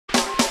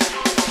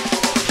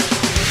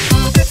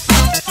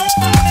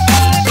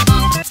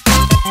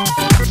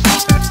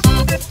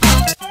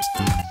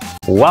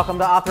Welcome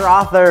to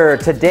Author.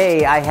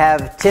 Today I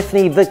have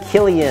Tiffany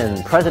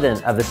Vakilian,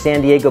 president of the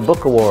San Diego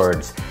Book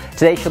Awards.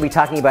 Today she'll be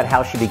talking about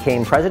how she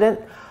became president,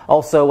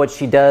 also what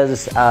she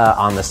does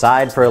on the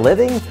side for a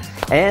living,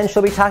 and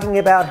she'll be talking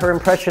about her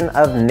impression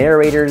of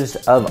narrators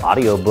of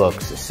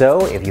audiobooks.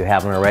 So if you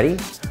haven't already,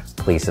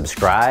 please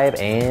subscribe,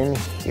 and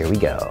here we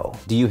go.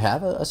 Do you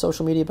have a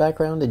social media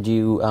background?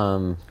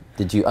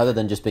 Did you, other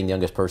than just being the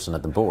youngest person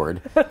at the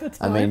board,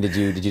 I mean, did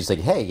you say,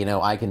 hey, you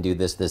know, I can do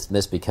this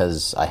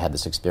because I had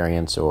this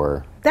experience,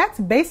 or? That's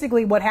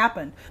basically what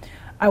happened.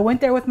 I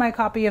went there with my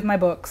copy of my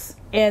books,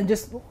 and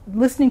just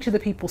listening to the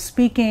people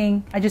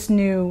speaking, I just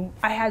knew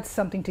I had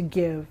something to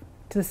give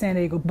to the San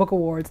Diego Book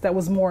Awards that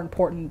was more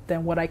important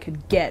than what I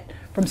could get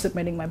from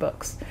submitting my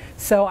books.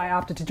 So I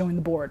opted to join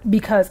the board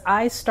because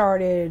I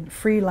started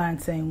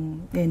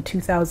freelancing in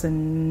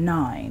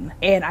 2009,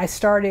 and I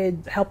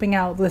started helping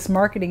out this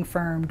marketing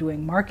firm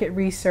doing market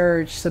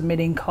research,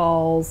 submitting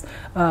calls,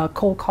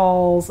 cold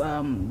calls,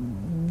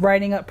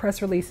 writing up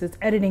press releases,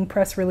 editing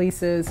press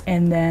releases,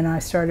 and then I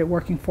started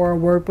working for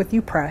Word With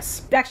You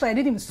Press. Actually, I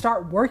didn't even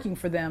start working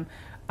for them.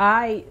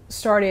 I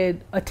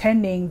started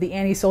attending the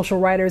Anti-Social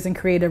Writers and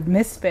Creative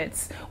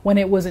Misfits when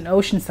it was in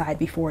Oceanside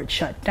before it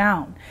shut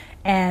down.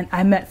 And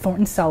I met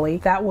Thornton Sully.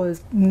 That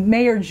was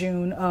May or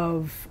June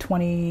of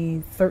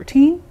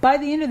 2013. By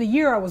the end of the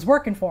year, I was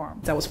working for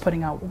him. I was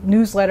putting out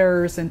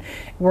newsletters and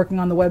working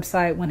on the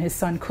website when his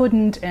son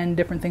couldn't and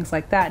different things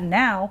like that.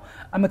 Now,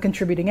 I'm a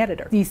contributing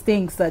editor. These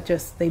things that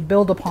they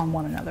build upon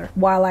one another.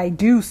 While I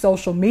do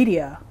social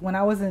media, when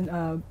I was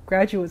in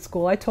graduate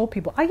school, I told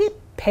people I get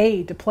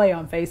paid to play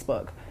on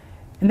Facebook.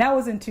 And that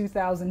was in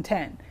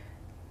 2010.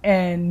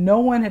 And no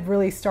one had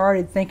really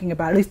started thinking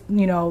about it. At least,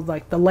 you know,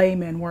 like the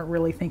laymen weren't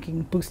really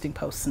thinking boosting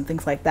posts and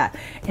things like that.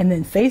 And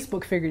then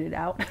Facebook figured it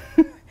out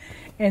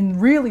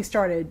and really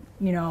started,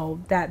 you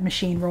know, that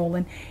machine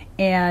rolling.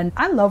 And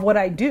I love what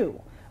I do,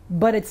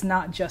 but it's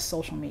not just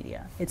social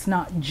media. It's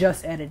not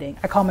just editing.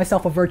 I call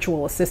myself a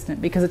virtual assistant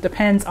because it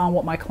depends on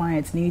what my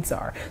client's needs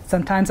are.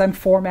 Sometimes I'm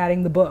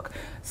formatting the book.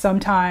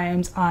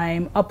 Sometimes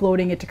I'm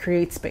uploading it to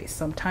CreateSpace.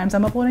 Sometimes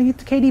I'm uploading it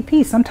to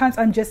KDP. Sometimes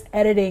I'm just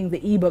editing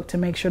the ebook to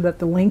make sure that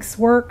the links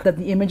work, that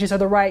the images are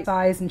the right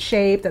size and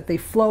shape, that they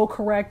flow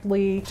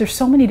correctly. There's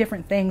so many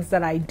different things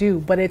that I do,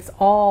 but it's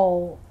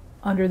all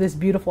under this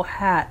beautiful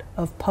hat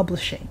of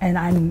publishing. And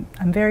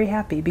I'm very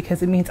happy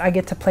because it means I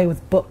get to play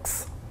with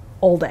books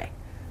all day,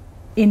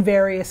 in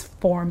various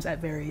forms at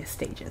various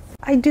stages.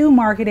 I do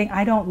marketing.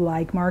 I don't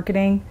like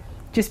marketing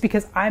just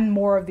because I'm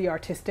more of the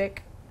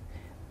artistic.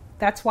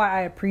 That's why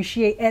I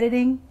appreciate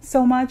editing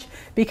so much,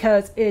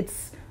 because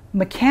it's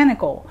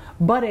mechanical,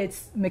 but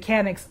it's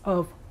mechanics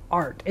of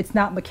art. It's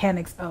not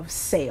mechanics of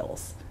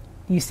sales,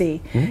 you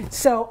see. Mm-hmm.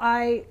 So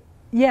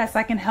yes,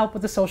 I can help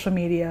with the social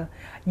media.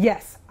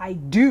 Yes, I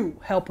do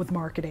help with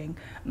marketing.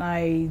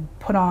 I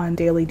put on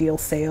daily deal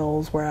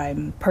sales where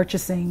I'm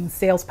purchasing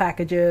sales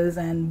packages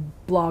and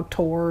blog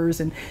tours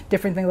and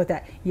different things like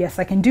that. Yes,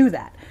 I can do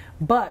that.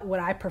 But what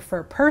I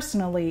prefer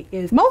personally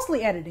is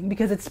mostly editing,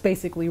 because it's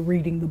basically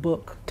reading the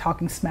book,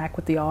 talking smack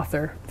with the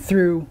author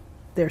through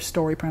their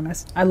story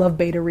premise. I love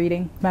beta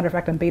reading. Matter of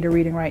fact, I'm beta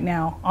reading right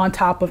now on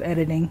top of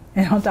editing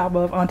and on top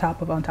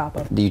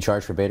of. Do you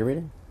charge for beta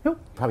reading? Nope.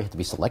 Probably have to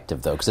be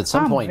selective though, because at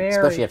some point,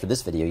 especially after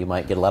this video, you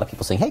might get a lot of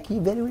people saying, hey, can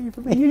you beta read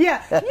for me? Yeah,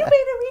 can you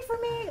beta read for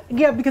me?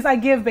 Yeah, because I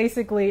give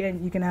basically,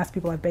 and you can ask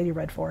people I've beta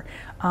read for,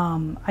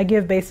 I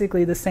give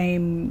basically the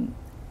same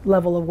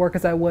level of work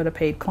as I would a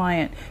paid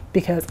client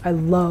because I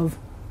love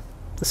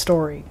the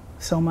story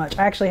so much.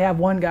 I actually have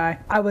one guy,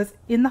 I was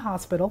in the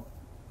hospital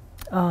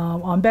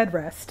on bed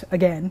rest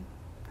again.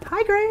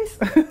 Hi, Grace.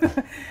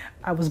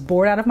 I was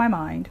bored out of my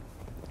mind,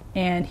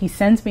 and he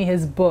sends me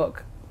his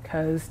book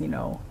because, you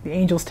know, the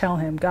angels tell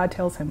him, God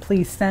tells him,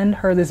 please send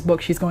her this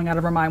book. She's going out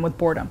of her mind with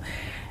boredom.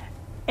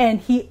 And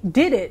he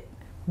did it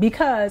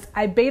because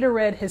I beta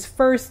read his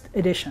first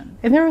edition.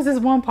 And there was this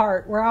one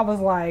part where I was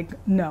like,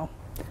 no,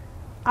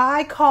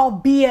 I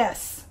call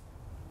BS.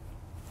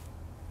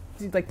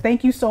 He's like,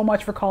 thank you so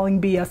much for calling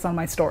BS on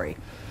my story.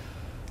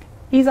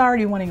 He's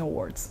already winning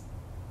awards.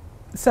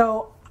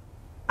 So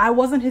I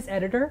wasn't his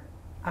editor.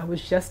 I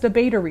was just a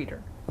beta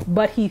reader.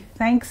 But he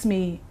thanks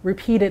me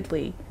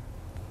repeatedly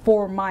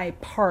for my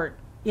part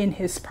in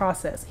his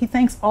process. He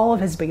thanks all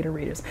of his beta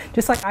readers,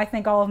 just like I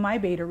thank all of my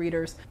beta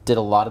readers. Did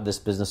a lot of this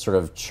business sort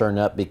of churn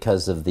up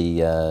because of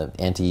the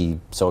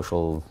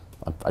anti-social,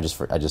 I just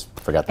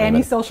forgot the name.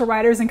 Anti-Social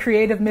Writers and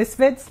Creative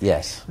Misfits?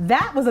 Yes.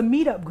 That was a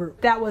meetup group.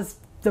 That was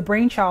the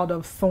brainchild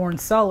of Thornton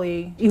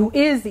Sully, who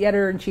is the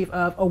editor-in-chief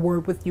of A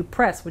Word With You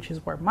Press, which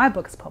is where my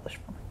book is published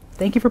from.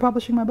 Thank you for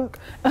publishing my book.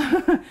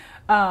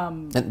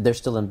 And they're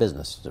still in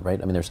business,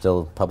 right? I mean, they're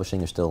still publishing,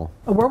 they're still...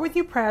 A Word With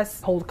You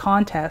Press hold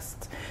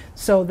contests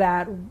so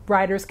that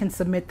writers can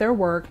submit their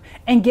work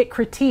and get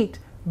critiqued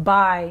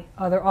by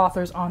other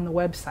authors on the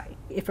website.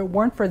 If it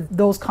weren't for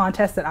those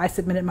contests that I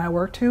submitted my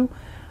work to,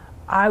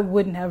 I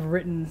wouldn't have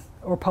written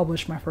or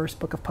published my first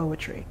book of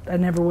poetry. I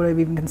never would have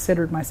even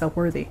considered myself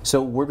worthy.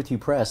 So Word With You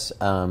Press,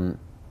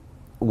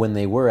 when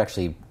they were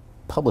actually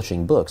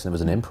publishing books, and it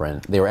was an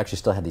imprint, they were actually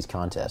still had these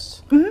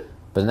contests.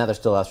 But now they're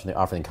still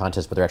offering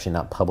contests, but they're actually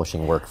not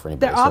publishing work for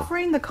anybody. They're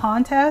offering the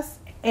contests,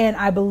 and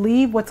I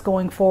believe what's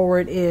going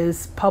forward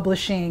is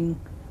publishing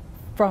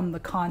from the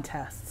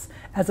contests,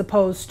 as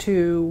opposed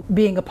to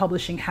being a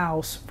publishing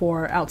house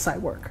for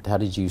outside work. How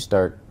did you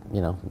start,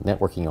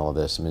 networking all of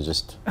this? I mean,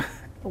 just...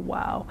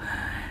 Wow.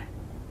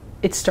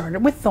 It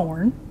started with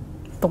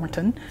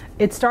Thornton.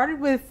 It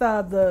started with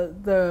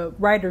the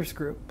writers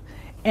group,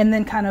 and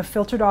then kind of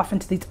filtered off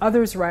into these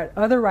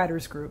other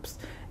writers groups,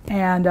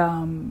 and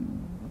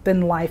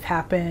then life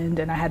happened,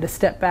 and I had to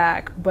step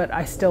back. But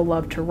I still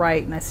love to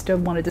write, and I still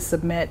wanted to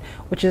submit,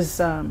 which is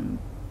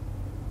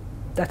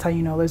that's how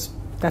you know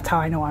that's how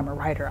I know I'm a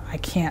writer. I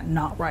can't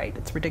not write.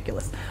 It's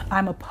ridiculous.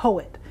 I'm a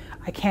poet.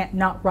 I can't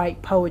not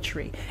write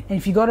poetry. And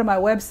if you go to my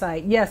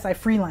website, yes, I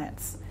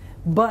freelance.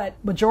 But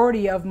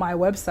majority of my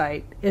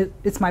website,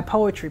 it's my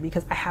poetry,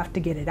 because I have to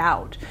get it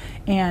out.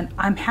 And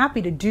I'm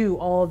happy to do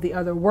all of the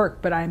other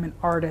work, but I'm an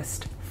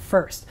artist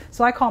first.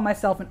 So I call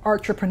myself an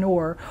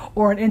Artreprenuer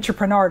or an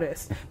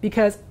Entreprenartist,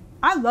 because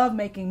I love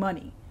making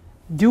money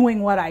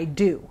doing what I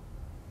do.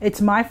 It's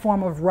my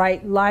form of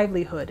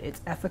livelihood.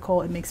 It's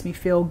ethical, it makes me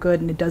feel good,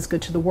 and it does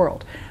good to the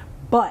world.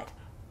 But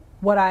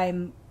what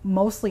I'm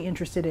mostly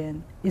interested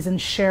in is in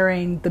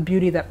sharing the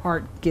beauty that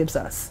art gives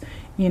us.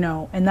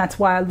 And that's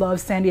why I love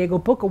San Diego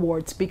Book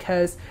Awards,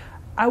 because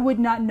I would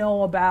not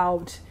know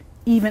about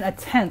even a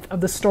tenth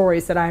of the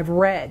stories that I've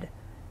read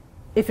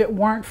if it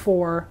weren't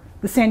for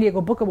the San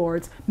Diego Book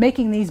Awards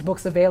making these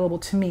books available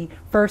to me,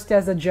 first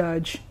as a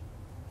judge,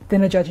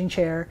 then a judging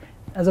chair,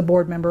 as a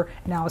board member,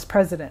 now as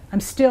president.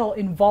 I'm still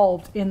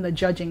involved in the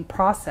judging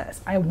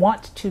process. I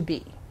want to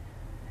be.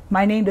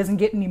 My name doesn't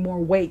get any more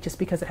weight just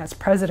because it has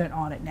president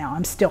on it now.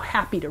 I'm still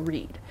happy to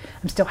read.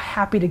 I'm still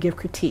happy to give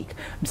critique.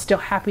 I'm still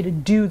happy to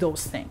do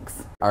those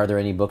things. Are there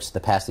any books in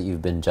the past that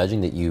you've been judging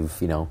that you've,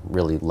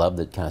 really loved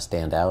that kind of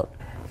stand out?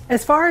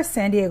 As far as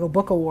San Diego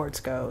Book Awards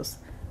goes,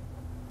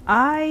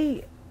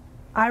 I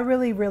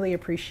really, really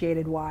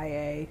appreciated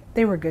YA.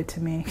 They were good to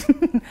me.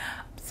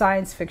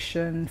 Science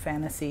fiction,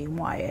 fantasy,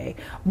 YA.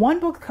 One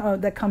book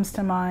that comes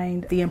to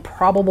mind, The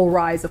Improbable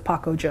Rise of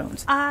Paco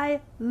Jones.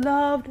 I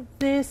loved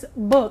this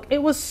book.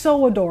 It was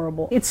so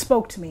adorable. It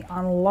spoke to me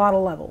on a lot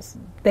of levels.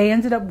 They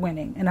ended up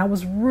winning, and I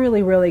was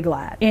really, really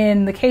glad.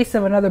 In the case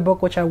of another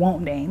book, which I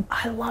won't name,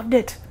 I loved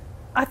it.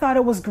 I thought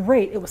it was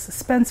great. It was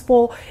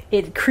suspenseful.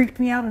 It creeped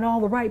me out in all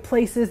the right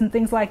places and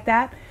things like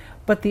that.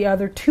 But the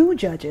other two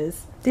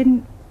judges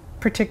didn't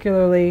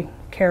particularly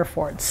care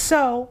for it.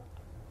 So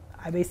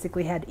I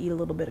basically had to eat a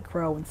little bit of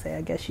crow and say,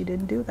 I guess you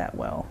didn't do that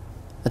well.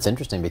 That's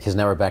interesting, because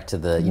now we're back to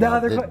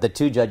the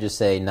two judges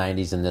say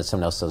 90s and then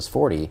someone else says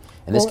 40.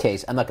 In this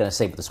case, I'm not going to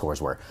say what the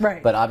scores were.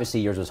 Right. But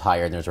obviously yours was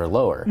higher and theirs were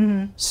lower.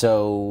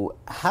 So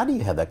how do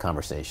you have that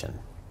conversation?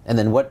 And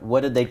then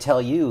what did they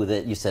tell you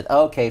that you said,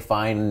 oh, okay,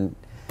 fine.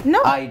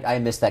 No. I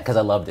missed that because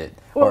I loved it.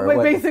 Or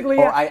basically,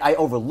 yeah. Or I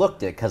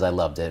overlooked it because I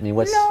loved it. I mean,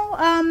 what's...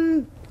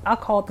 No, I'll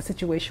call it the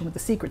situation with the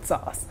secret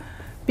sauce.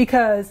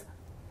 Because,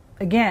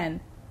 again,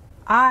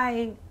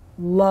 I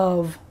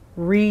love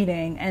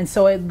reading, and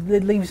so it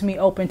leaves me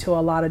open to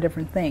a lot of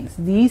different things.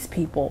 These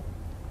people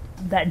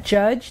that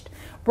judged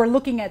were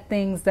looking at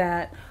things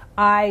that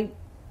I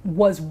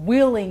was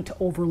willing to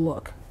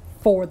overlook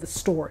for the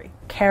story.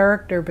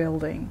 Character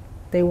building,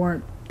 they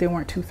weren't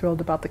too thrilled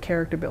about the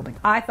character building.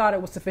 I thought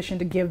it was sufficient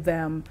to give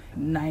them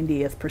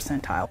 90th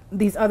percentile.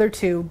 These other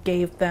two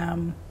gave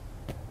them,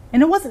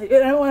 and it wasn't,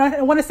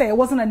 I want to say it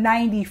wasn't a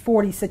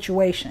 90-40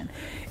 situation.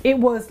 It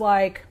was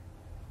like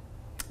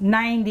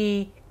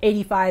 90,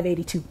 85,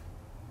 82.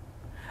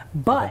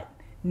 But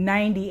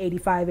 90,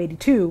 85,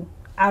 82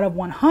 out of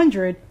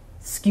 100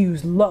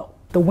 skews low.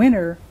 The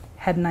winner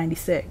had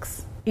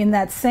 96. In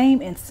that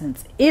same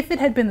instance, if it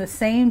had been the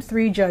same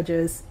three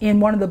judges in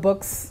one of the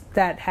books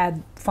that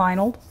had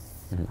finaled,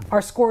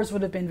 our scores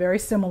would have been very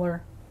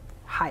similar,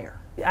 higher.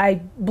 I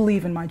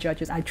believe in my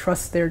judges. I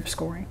trust their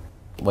scoring.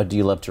 What do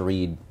you love to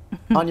read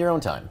on your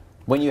own time?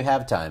 When you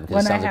have time?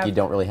 Because it sounds like you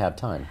don't really have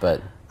time.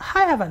 But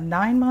I have a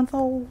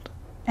 9-month-old,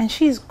 and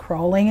she's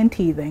crawling and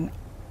teething.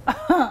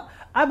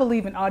 I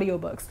believe in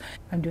audiobooks.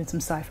 I'm doing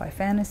some sci-fi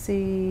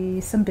fantasy,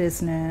 some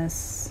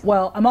business.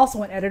 Well, I'm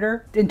also an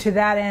editor. And to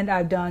that end,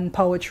 I've done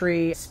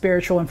poetry,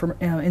 spiritual,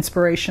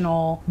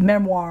 inspirational,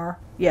 memoir.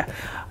 Yeah,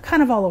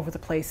 kind of all over the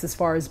place as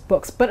far as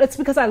books. But it's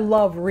because I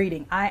love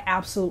reading. I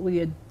absolutely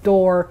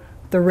adore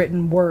the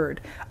written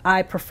word.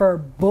 I prefer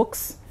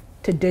books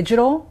to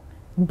digital,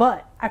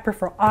 but I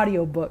prefer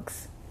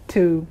audiobooks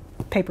to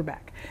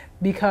paperback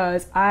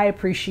because I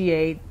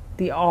appreciate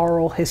the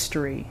oral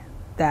history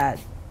that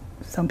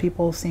some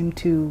people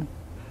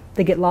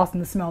they get lost in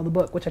the smell of the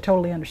book, which I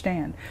totally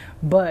understand.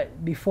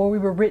 But before we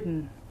were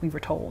written, we were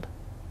told.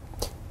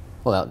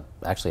 Well,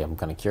 actually, I'm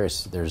kind of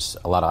curious. There's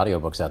a lot of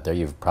audiobooks out there.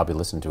 You've probably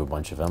listened to a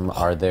bunch of them.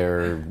 Are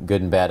there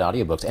good and bad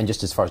audiobooks? And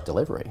just as far as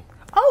delivery?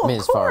 Oh, I mean,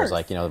 as far as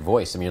like, you know, the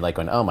voice. I mean, you're like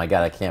going, oh my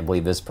God, I can't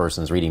believe this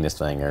person's reading this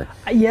thing. Or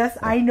yes,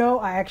 I know.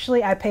 I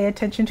pay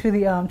attention to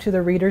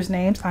the readers'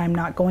 names. I'm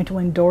not going to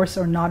endorse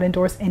or not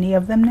endorse any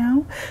of them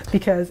now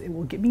because it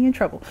will get me in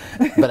trouble.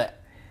 But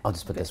I'll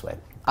just put it this way.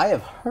 I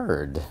have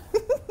heard,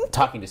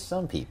 talking to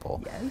some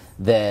people, yes,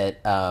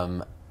 that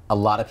a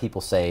lot of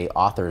people say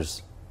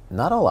authors,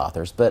 not all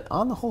authors, but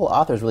on the whole,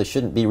 authors really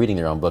shouldn't be reading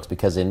their own books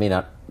because they may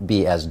not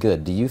be as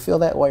good. Do you feel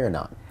that way or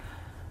not?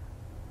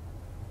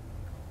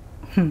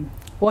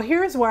 Well,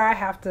 here's where I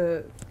have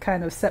to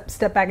kind of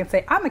step back and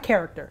say, I'm a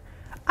character.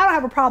 I don't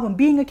have a problem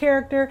being a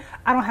character.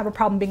 I don't have a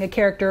problem being a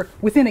character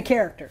within a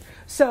character.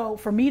 So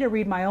for me to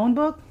read my own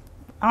book,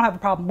 I don't have a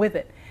problem with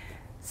it.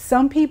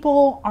 Some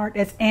people aren't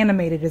as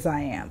animated as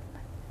I am.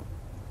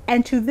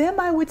 And to them,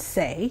 I would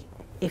say,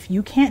 if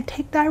you can't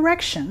take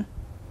direction,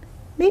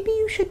 maybe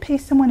you should pay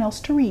someone else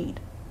to read.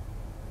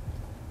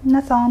 And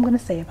that's all I'm going to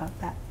say about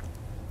that.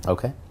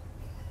 Okay.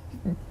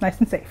 Nice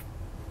and safe.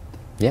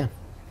 Yeah.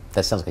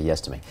 That sounds like a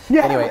yes to me.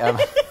 Yeah.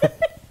 Anyway,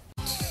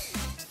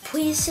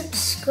 please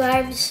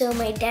subscribe so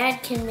my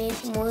dad can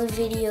make more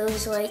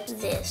videos like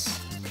this.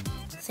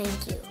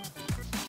 Thank you.